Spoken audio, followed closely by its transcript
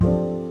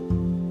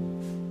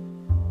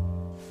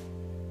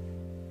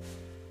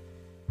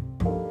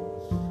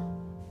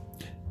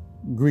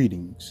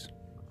Greetings.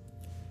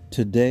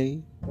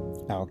 Today,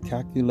 our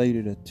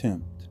calculated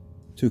attempt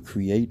to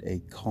create a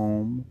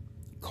calm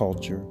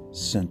culture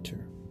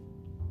center,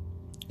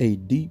 a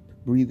deep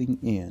breathing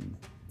in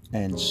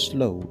and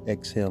slow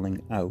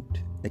exhaling out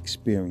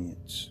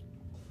experience,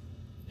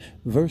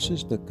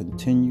 versus the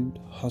continued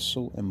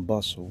hustle and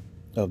bustle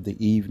of the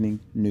evening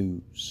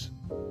news,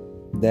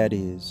 that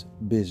is,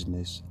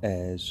 business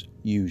as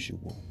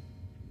usual.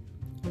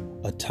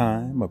 A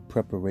time of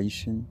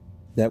preparation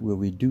that will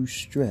reduce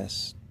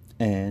stress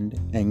and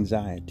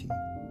anxiety,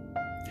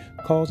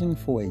 causing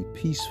for a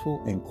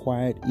peaceful and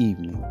quiet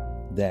evening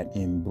that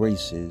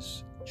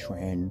embraces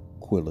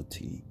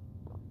tranquility.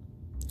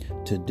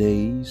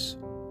 Today's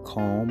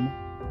calm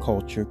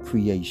culture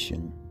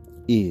creation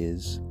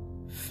is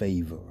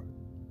favor.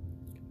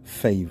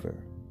 Favor,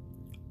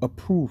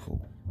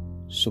 approval,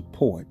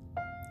 support,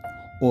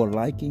 or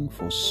liking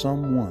for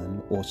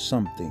someone or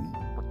something,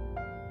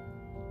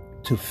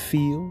 to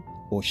feel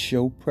or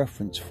show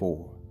preference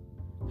for,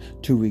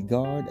 to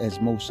regard as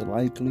most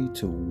likely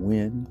to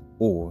win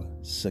or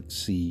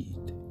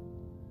succeed.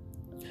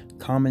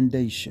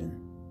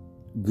 Commendation,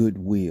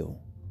 goodwill,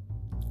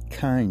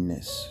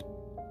 kindness,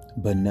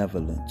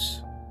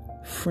 benevolence,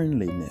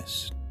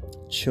 friendliness,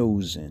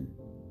 chosen,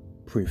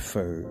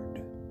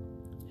 preferred.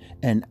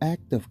 An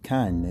act of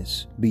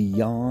kindness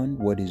beyond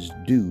what is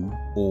due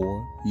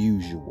or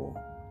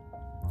usual,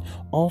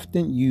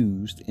 often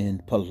used in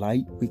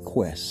polite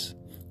requests,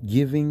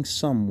 giving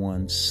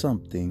someone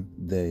something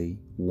they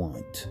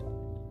want.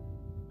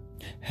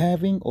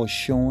 Having or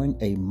showing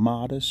a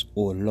modest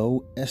or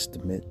low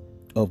estimate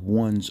of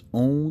one's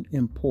own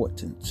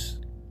importance,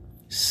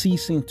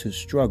 ceasing to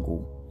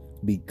struggle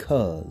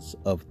because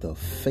of the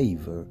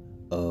favor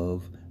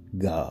of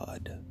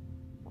God.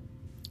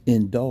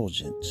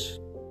 Indulgence,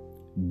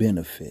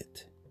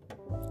 benefit,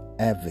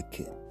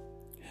 advocate,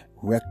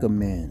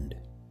 recommend,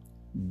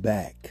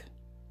 back,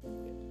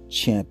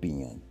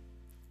 champion,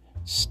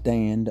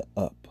 stand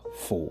up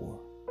for.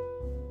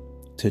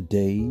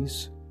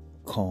 Today's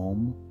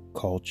calm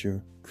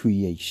culture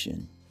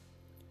creation,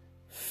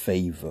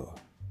 favor.